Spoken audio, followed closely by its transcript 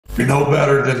You're no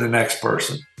better than the next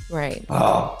person. Right.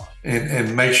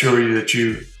 And make sure that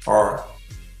you are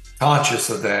conscious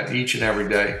of that each and every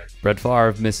day. Brett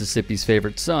Favre, Mississippi's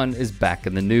favorite son, is back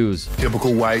in the news.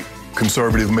 Typical white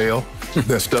conservative male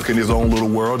that's stuck in his own little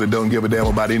world that doesn't give a damn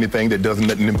about anything that doesn't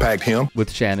impact him.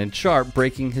 With Shannon Sharpe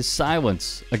breaking his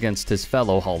silence against his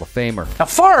fellow Hall of Famer. Now,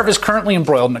 Favre is currently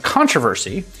embroiled in a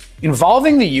controversy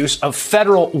involving the use of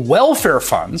federal welfare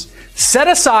funds set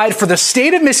aside for the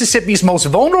state of Mississippi's most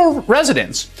vulnerable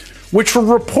residents, which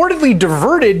were reportedly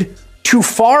diverted to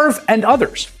Favre and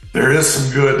others. There is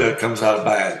some good that comes out of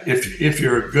bad if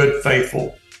you're a good,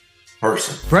 faithful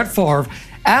person. Brett Favre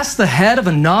asked the head of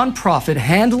a nonprofit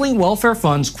handling welfare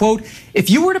funds, quote, "If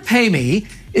you were to pay me,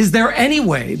 is there any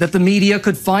way that the media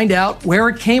could find out where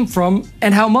it came from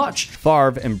and how much?"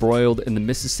 Favre embroiled in the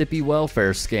Mississippi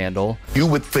welfare scandal. You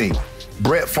would think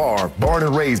Brett Favre, born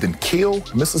and raised in Kill,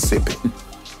 Mississippi,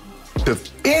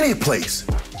 does any place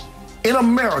in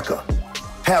America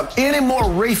have any more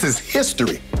racist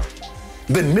history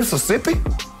than Mississippi?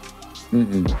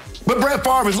 But Brett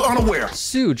Favre is unaware.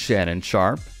 Sued Shannon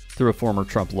Sharpe through a former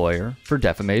Trump lawyer for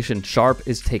defamation. Sharpe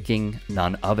is taking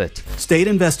none of it. State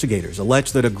investigators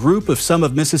allege that a group of some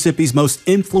of Mississippi's most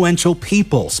influential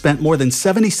people spent more than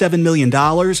 $77 million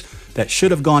that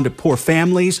should have gone to poor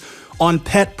families on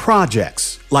pet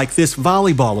projects like this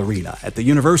volleyball arena at the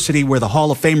university where the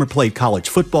Hall of Famer played college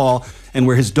football and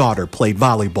where his daughter played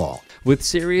volleyball. With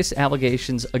serious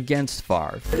allegations against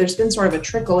Favre. There's been sort of a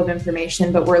trickle of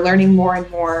information, but we're learning more and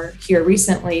more here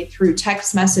recently through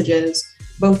text messages,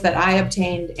 both that I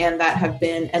obtained and that have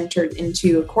been entered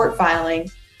into a court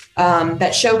filing,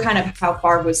 that show kind of how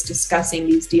Favre was discussing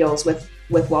these deals with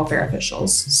welfare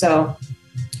officials. So,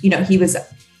 you know, he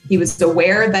was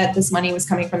aware that this money was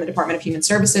coming from the Department of Human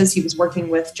Services. He was working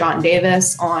with John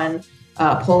Davis on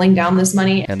pulling down this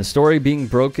money. And the story being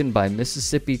broken by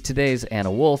Mississippi Today's Anna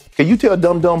Wolf. Can you tell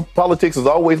dumb politics has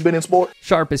always been in sport?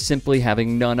 Sharpe is simply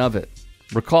having none of it.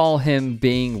 Recall him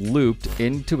being looped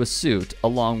into a suit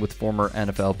along with former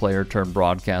NFL player turned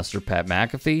broadcaster Pat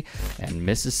McAfee and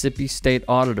Mississippi State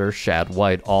Auditor Shad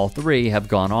White. All three have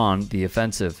gone on the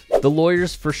offensive. The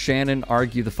lawyers for Shannon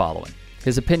argue the following.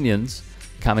 His opinions,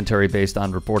 commentary based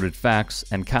on reported facts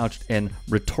and couched in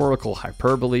rhetorical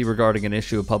hyperbole regarding an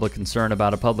issue of public concern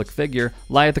about a public figure,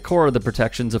 lie at the core of the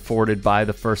protections afforded by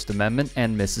the First Amendment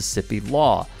and Mississippi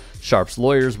law. Sharpe's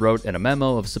lawyers wrote in a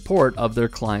memo of support of their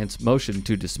client's motion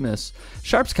to dismiss.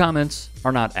 Sharpe's comments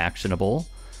are not actionable,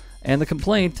 and the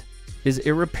complaint is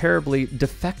irreparably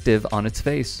defective on its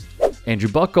face. Andrew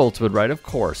Buchholz would write, of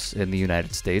course, in the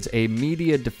United States, a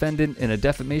media defendant in a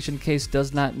defamation case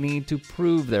does not need to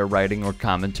prove their writing or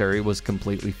commentary was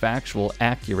completely factual,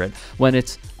 accurate, when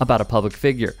it's about a public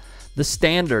figure. The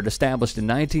standard established in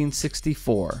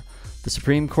 1964, the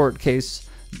Supreme Court case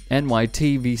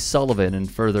NYT v. Sullivan and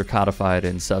further codified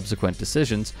in subsequent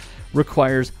decisions,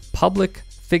 requires public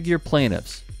figure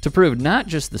plaintiffs to prove not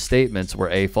just the statements were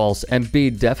A, false, and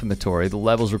B, defamatory, the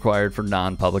levels required for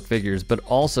non-public figures, but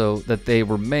also that they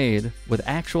were made with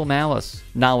actual malice,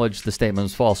 knowledge the statement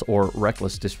was false, or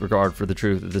reckless disregard for the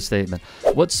truth of the statement.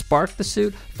 What sparked the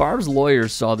suit? Favre's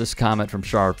lawyers saw this comment from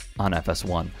Sharpe on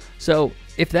FS1. So,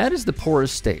 if that is the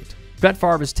poorest state, Brett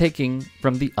Favre is taking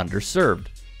from the underserved.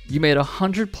 You made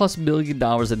 $100+ million in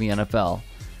the NFL,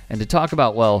 and to talk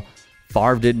about, well,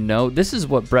 Favre didn't know. This is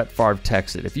what Brett Favre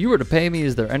texted. If you were to pay me,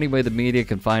 is there any way the media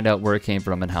can find out where it came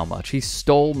from and how much? He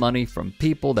stole money from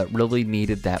people that really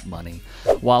needed that money.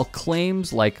 While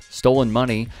claims like stolen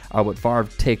money are what Favre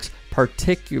takes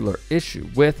particular issue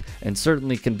with and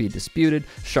certainly can be disputed,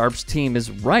 Sharpe's team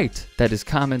is right that his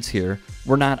comments here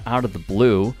were not out of the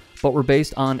blue, but were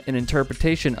based on an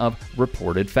interpretation of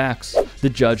reported facts. The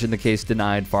judge in the case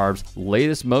denied Favre's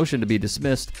latest motion to be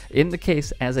dismissed in the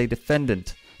case as a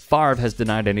defendant. Favre has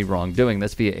denied any wrongdoing.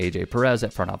 That's via AJ Perez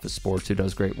at Front Office Sports, who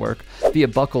does great work. Via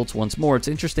Buchholz once more. It's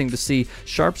interesting to see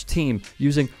Sharpe's team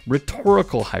using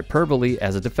rhetorical hyperbole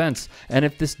as a defense. And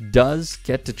if this does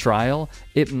get to trial,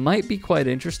 it might be quite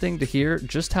interesting to hear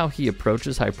just how he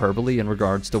approaches hyperbole in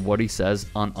regards to what he says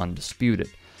on Undisputed.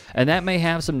 And that may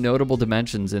have some notable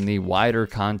dimensions in the wider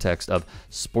context of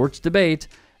sports debate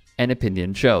and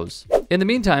opinion shows. In the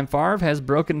meantime, Favre has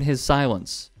broken his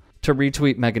silence to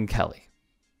retweet Megyn Kelly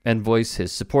and voice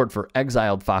his support for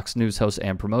exiled Fox News host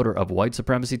and promoter of white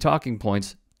supremacy talking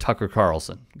points, Tucker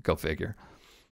Carlson. Go figure.